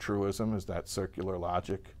a truism? Is that circular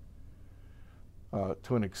logic?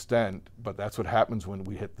 To an extent, but that's what happens when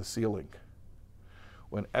we hit the ceiling.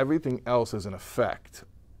 When everything else is an effect,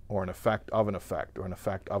 or an effect of an effect, or an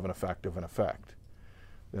effect of an effect of an effect,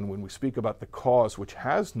 then when we speak about the cause which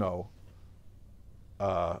has no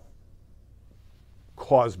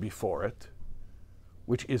cause before it,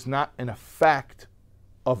 which is not an effect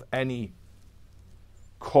of any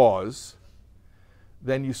cause,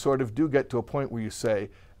 then you sort of do get to a point where you say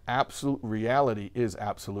absolute reality is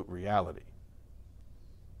absolute reality.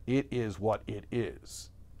 It is what it is.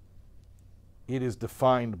 It is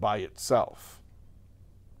defined by itself.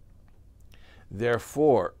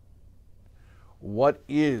 Therefore, what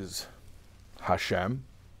is Hashem,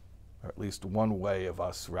 or at least one way of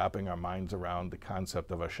us wrapping our minds around the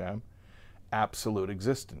concept of Hashem? Absolute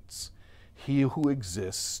existence. He who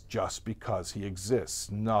exists just because he exists.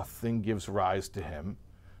 Nothing gives rise to him.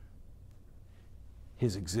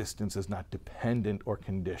 His existence is not dependent or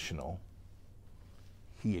conditional.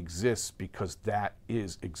 He exists because that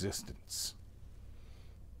is existence.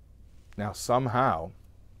 Now, somehow,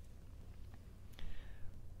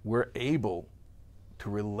 we're able to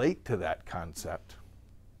relate to that concept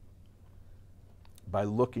by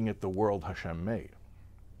looking at the world Hashem made.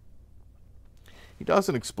 He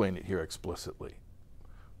doesn't explain it here explicitly,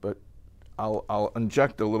 but I'll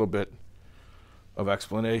inject a little bit of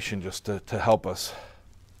explanation just to help us.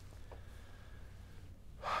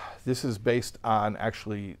 This is based on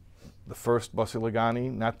actually the first Basi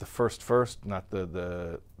Legani, not the first, not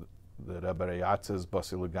the Rebbe Reyatz's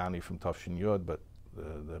Basi Legani from Tafshin Yud, but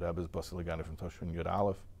the Rebbe's Basi Legani from Tafshin Yud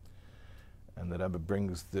Aleph. And the Rebbe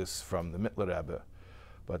brings this from the Mittler Rebbe.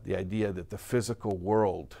 But the idea that the physical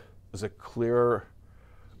world is a clearer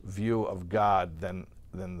view of God than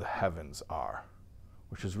the heavens are,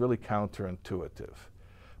 which is really counterintuitive.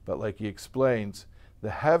 But like he explains,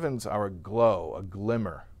 the heavens are a glow, a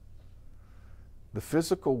glimmer. The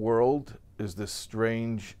physical world is this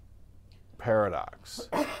strange paradox.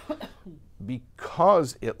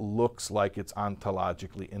 Because it looks like it's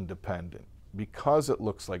ontologically independent, because it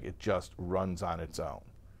looks like it just runs on its own.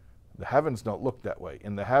 The heavens don't look that way.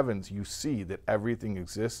 In the heavens, you see that everything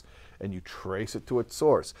exists and you trace it to its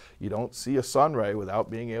source. You don't see a sun ray without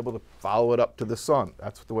being able to follow it up to the sun.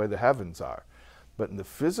 That's the way the heavens are. But in the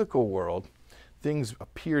physical world, things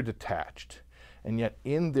appear detached. And yet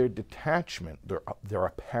in their detachment, their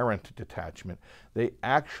apparent detachment, they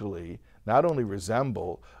actually not only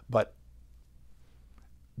resemble, but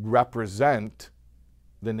represent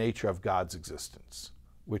the nature of God's existence,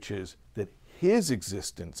 which is that his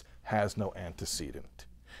existence has no antecedent.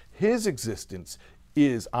 His existence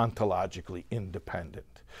is ontologically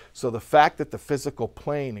independent. So the fact that the physical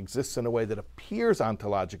plane exists in a way that appears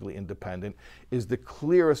ontologically independent is the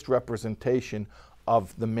clearest representation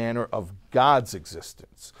of the manner of God's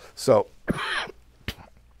existence. So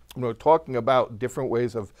when we're talking about different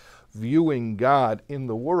ways of viewing God in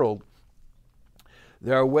the world,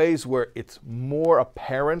 there are ways where it's more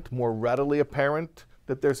apparent, more readily apparent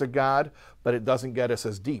that there's a God, but it doesn't get us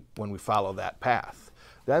as deep when we follow that path.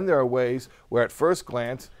 Then there are ways where at first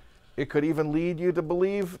glance, it could even lead you to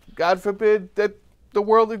believe, God forbid, that the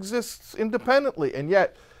world exists independently. And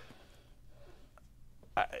yet,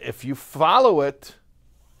 if you follow it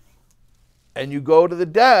and you go to the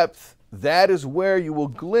depth, that is where you will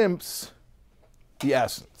glimpse the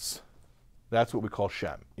essence. That's what we call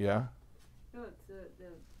Shem, yeah? No, it's the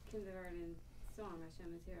kindergarten song,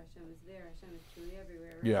 Hashem is here, Hashem is there, Hashem is truly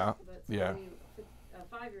everywhere. Right? Yeah, But yeah. when a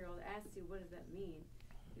 5-year-old asks you, what does that mean?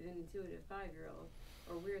 An intuitive 5-year-old,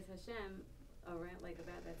 or where's Hashem around, like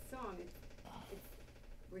about that song?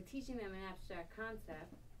 We're teaching them an abstract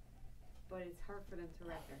concept, but it's hard for them to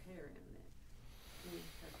wrap their head around it. I mean,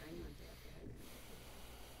 it's hard for anyone to wrap their head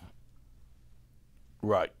around it.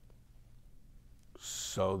 Right.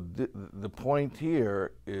 So the point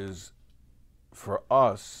here is for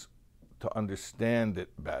us to understand it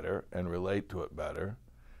better and relate to it better.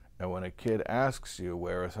 And when a kid asks you,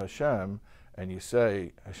 where is Hashem? And you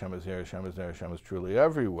say, Hashem is here, Hashem is there, Hashem is truly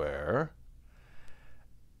everywhere,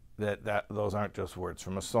 that those aren't just words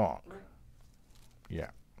from a song. Right. Yeah.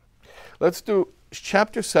 Let's do,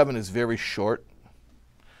 chapter 7 is very short.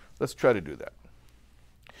 Let's try to do that.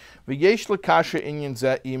 V'yesh l'kasha inyan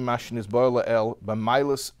zeh im mashin izboil la'el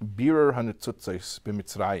b'mailas birer hanetzutzes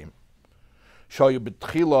b'mitzrayim. Shoyu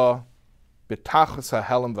b'tchila b'tachas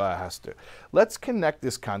ha'helam v'ahester. Let's connect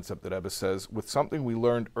this concept that Rebbe says with something we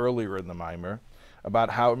learned earlier in the Maimer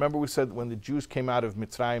about how, remember we said when the Jews came out of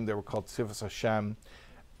Mitzrayim, they were called Tzivos Hashem,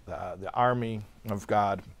 the army of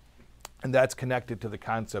God, and that's connected to the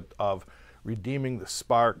concept of redeeming the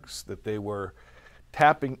sparks, that they were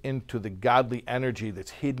tapping into the godly energy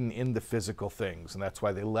that's hidden in the physical things, and that's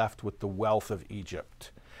why they left with the wealth of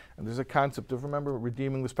Egypt. And there's a concept of, remember,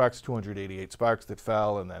 redeeming the sparks, 288 sparks that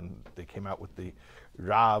fell, and then they came out with the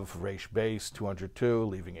Rav, Reish Beis, 202,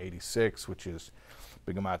 leaving 86, which is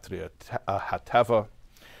B'gematria Hateva.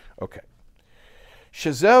 Okay.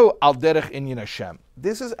 Shezeu al derech inyan Hashem.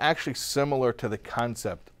 This is actually similar to the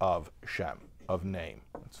concept of Shem, of name.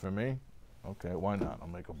 That's for me? Okay, why not? I'll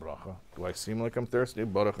make a bracha. Do I seem like I'm thirsty? Okay.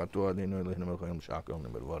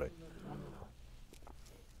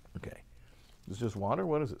 Is this just water?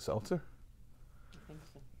 What is it, seltzer? I think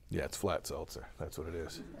so. Yeah, it's flat seltzer. That's what it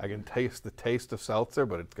is. I can taste the taste of seltzer,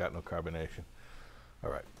 but it's got no carbonation. All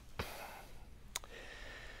right.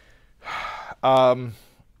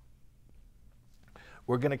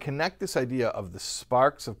 We're going to connect this idea of the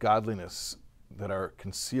sparks of godliness that are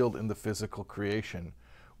concealed in the physical creation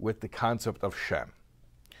with the concept of Shem.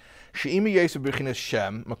 She'imi yesu b'chinas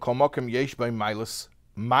Shem, makomokem yesh by milas,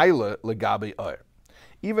 mila legabi oir.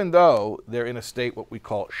 Even though they're in a state what we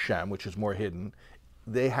call Shem, which is more hidden,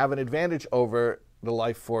 they have an advantage over the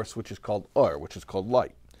life force which is called oir, which is called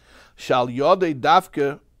light. Shal yodei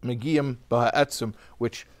davke megiyim b'ha'etzim,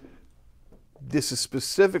 which this is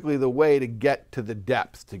specifically the way to get to the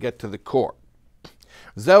depth, to get to the core.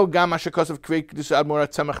 This is also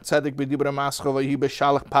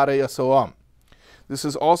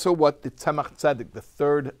what the Tzemach Tzedek, the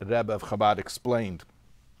third Rebbe of Chabad, explained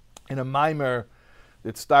in a Maimer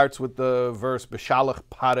that starts with the verse B'shalach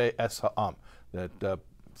Pare Es Ha'am, that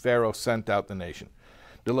Pharaoh sent out the nation.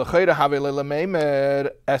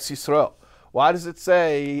 Why does it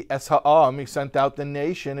say Es Ha'am, he sent out the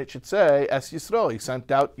nation? It should say Es Yisrael, he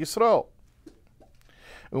sent out Yisrael.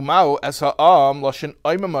 Umau Es Ha'am Loshen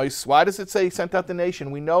Oimamos. Why does it say he sent out the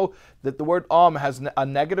nation? We know that the word Am has a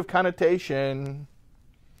negative connotation.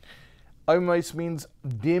 Oimamos means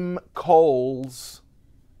dim coals.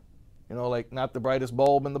 You know, like not the brightest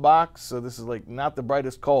bulb in the box. So this is like not the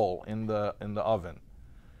brightest coal in the oven.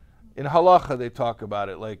 In Halacha they talk about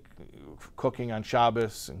it like cooking on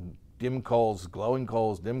Shabbos and dim coals, glowing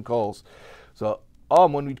coals, dim coals. So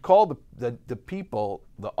when we call the people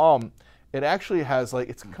the it actually has like,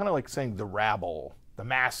 it's kind of like saying the rabble, the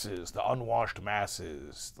masses, the unwashed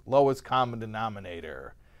masses, the lowest common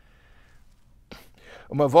denominator.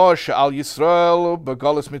 Now,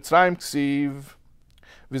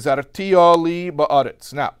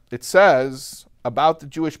 it says about the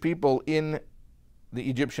Jewish people in the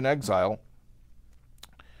Egyptian exile,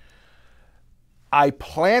 I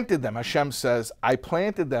planted them, Hashem says, I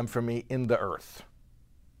planted them for me in the earth.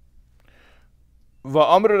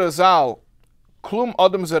 Va'amr Razal, klum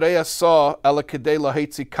adam zareya saw ela kedei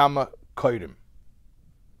lahetzi kama koidim.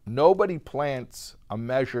 Nobody plants a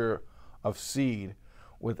measure of seed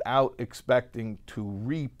without expecting to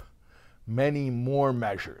reap many more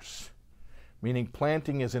measures. Meaning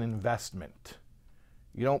planting is an investment.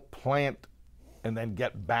 You don't plant and then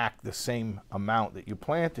get back the same amount that you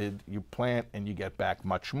planted. You plant and you get back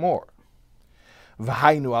much more.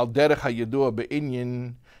 V'hainu al derech hayadua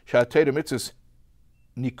be'inyin sha'ateidah mitzvahs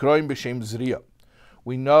nikroim b'shem zriya.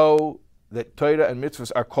 We know that Torah and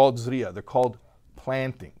mitzvahs are called zriya. They're called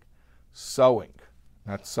planting, sowing.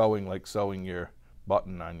 Not sowing like sewing your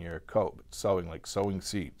button on your coat, but sowing like sowing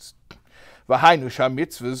seeds. V'hainu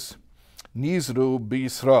sha'mitzvahs nizru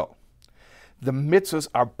b'Yisrael. The mitzvahs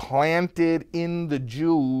are planted in the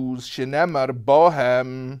Jews. Shenemar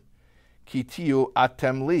bohem kitiu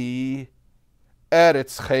atem li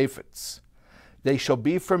eretz chayfetz. They shall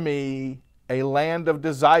be for me a land of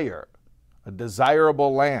desire, a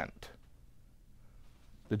desirable land.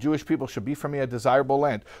 The Jewish people should be for me a desirable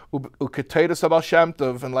land. Uketeres Baal Shem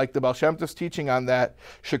Tov, and like the Baal Shem Tov's teaching on that,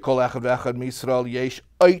 shekol echad v'echad misrael yesh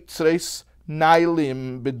oitzres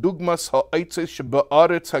nailim bedugmas ha'oitzres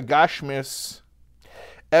shebe'aretz hagashmis.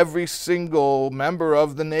 Every single member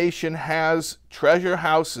of the nation has treasure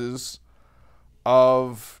houses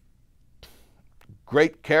of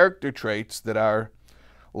great character traits that are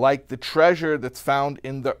like the treasure that's found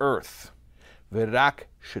in the earth. V'rak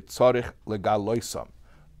shetzorich legaloisam.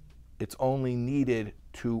 It's only needed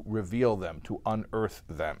to reveal them, to unearth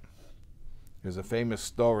them. There's a famous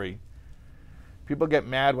story. People get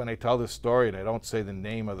mad when I tell this story and I don't say the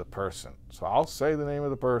name of the person. So I'll say the name of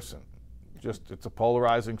the person. Just, it's a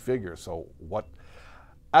polarizing figure. So what,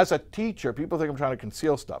 as a teacher, people think I'm trying to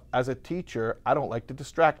conceal stuff. As a teacher, I don't like to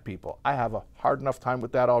distract people. I have a hard enough time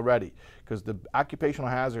with that already, because the occupational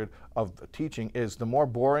hazard of teaching is the more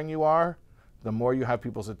boring you are, the more you have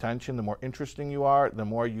people's attention, the more interesting you are, the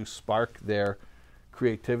more you spark their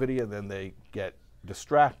creativity, and then they get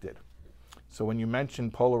distracted. So when you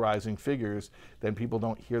mention polarizing figures, then people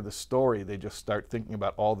don't hear the story. They just start thinking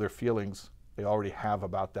about all their feelings they already have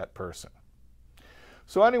about that person.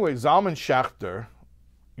 So anyway, Zalman Schachter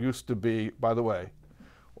used to be, by the way,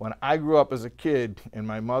 when I grew up as a kid and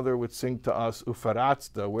my mother would sing to us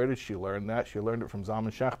Ufaratzta, where did she learn that? She learned it from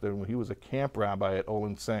Zalman Schachter when he was a camp rabbi at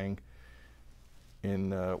Olin Sang in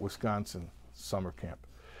Wisconsin, summer camp.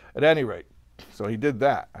 At any rate, so he did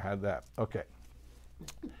that. I had that. Okay.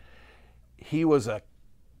 He was a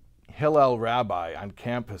Hillel rabbi on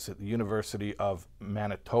campus at the University of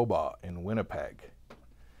Manitoba in Winnipeg.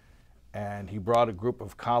 And he brought a group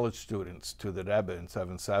of college students to the Rebbe in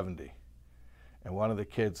 770. And one of the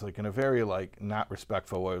kids, like in a very not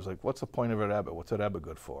respectful way, was like, "What's the point of a Rebbe? What's a Rebbe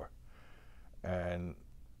good for?" And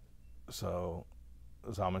so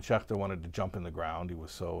Zalman Schachter wanted to jump in the ground. He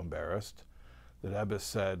was so embarrassed. The Rebbe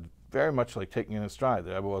said, very much like taking it in stride,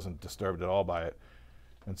 the Rebbe wasn't disturbed at all by it,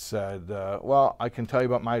 and said, "Well, I can tell you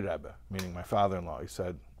about my Rebbe," meaning my father-in-law. He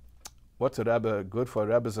said, "What's a Rebbe good for? A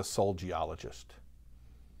Rebbe is a soul geologist."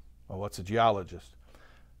 Well, what's a geologist?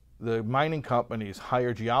 The mining companies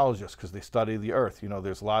hire geologists because they study the earth. You know,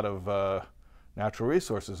 there's a lot of natural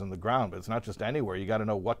resources in the ground, but it's not just anywhere. You got to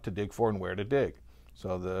know what to dig for and where to dig.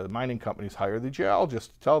 So the mining companies hire the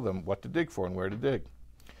geologists to tell them what to dig for and where to dig.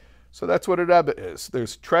 So that's what a Rebbe is.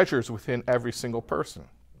 There's treasures within every single person.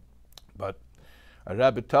 But a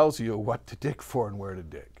Rebbe tells you what to dig for and where to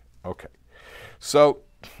dig. Okay. So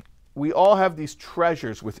we all have these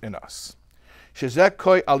treasures within us. And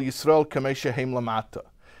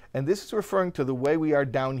this is referring to the way we are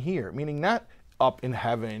down here, meaning not up in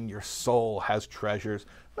heaven, your soul has treasures.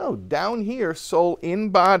 No, down here, soul in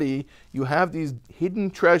body, you have these hidden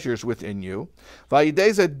treasures within you. And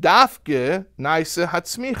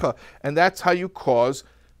that's how you cause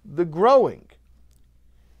the growing.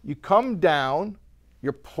 You come down,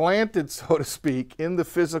 you're planted, so to speak, in the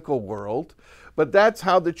physical world, but that's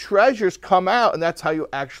how the treasures come out, and that's how you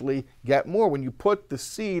actually get more. When you put the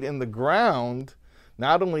seed in the ground,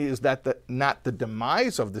 not only is that not the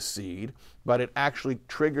demise of the seed, but it actually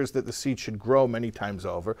triggers that the seed should grow many times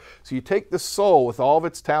over. So you take the soul with all of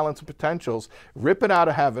its talents and potentials, rip it out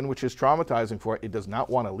of heaven, which is traumatizing for it. It does not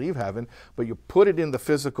want to leave heaven, but you put it in the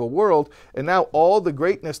physical world, and now all the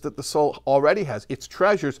greatness that the soul already has, its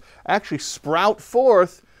treasures, actually sprout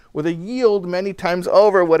forth with a yield many times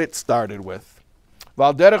over what it started with.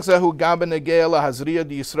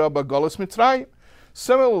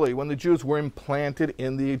 Similarly, when the Jews were implanted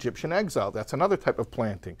in the Egyptian exile, that's another type of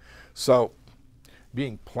planting. So,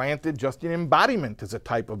 being planted, just an embodiment is a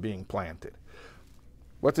type of being planted.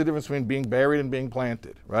 What's the difference between being buried and being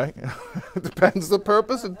planted, right? It depends the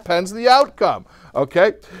purpose, it depends the outcome,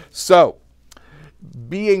 okay? So,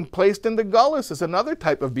 being placed in the gullus is another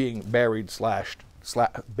type of being buried slash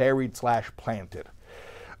planted.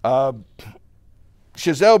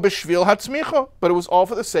 Shezeu b'shvil hatzmicha, but it was all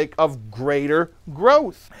for the sake of greater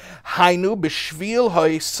growth. Hainu b'shvil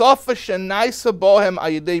ha'yisafa shenaisa bohem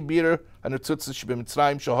ayidei birer ha'netzutzah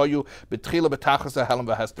sheb'mitzrayim shehoyu b'tchila b'tachas ha'helam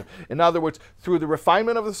v'hester. In other words, through the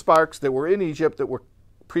refinement of the sparks that were in Egypt that were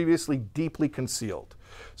previously deeply concealed.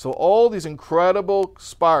 So all these incredible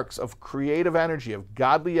sparks of creative energy, of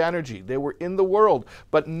godly energy, they were in the world,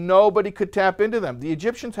 but nobody could tap into them. The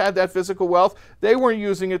Egyptians had that physical wealth. They weren't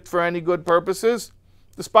using it for any good purposes.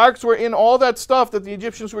 The sparks were in all that stuff that the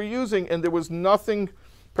Egyptians were using, and there was nothing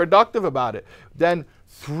productive about it. Then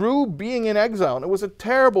through being in exile, and it was a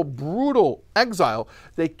terrible, brutal exile,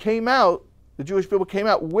 they came out, the Jewish people came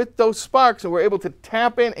out with those sparks and were able to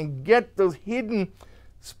tap in and get those hidden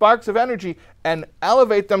sparks of energy and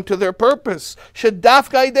elevate them to their purpose. It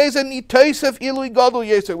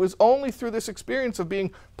was only through this experience of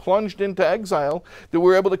being plunged into exile that we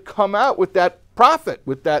were able to come out with that profit,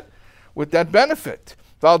 with that benefit.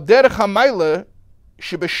 And this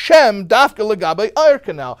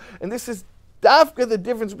is dafka the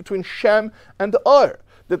difference between Shem and Or,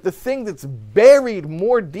 that the thing that's buried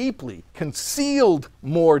more deeply, concealed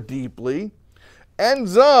more deeply,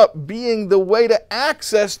 ends up being the way to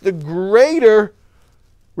access the greater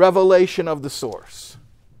revelation of the source.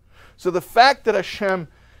 So the fact that Hashem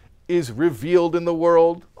is revealed in the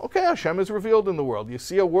world, okay, Hashem is revealed in the world. You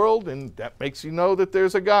see a world and that makes you know that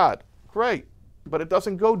there's a God. Great. but it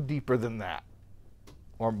doesn't go deeper than that,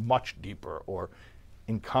 or much deeper, or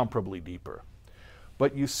incomparably deeper.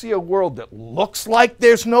 But you see a world that looks like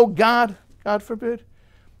there's no God, God forbid.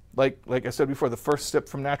 Like I said before, the first sip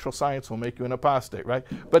from natural science will make you an apostate, right?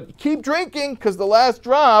 But keep drinking, because the last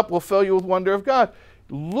drop will fill you with wonder of God.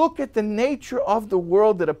 Look at the nature of the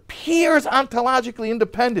world that appears ontologically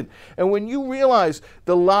independent. And when you realize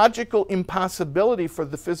the logical impossibility for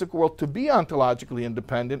the physical world to be ontologically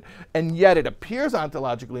independent, and yet it appears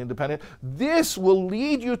ontologically independent, this will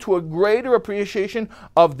lead you to a greater appreciation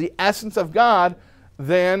of the essence of God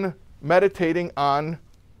than meditating on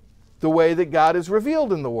the way that God is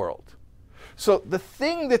revealed in the world. So the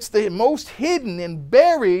thing that's the most hidden and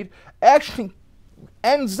buried actually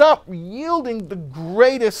ends up yielding the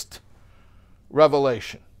greatest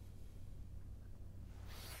revelation.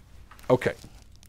 Okay.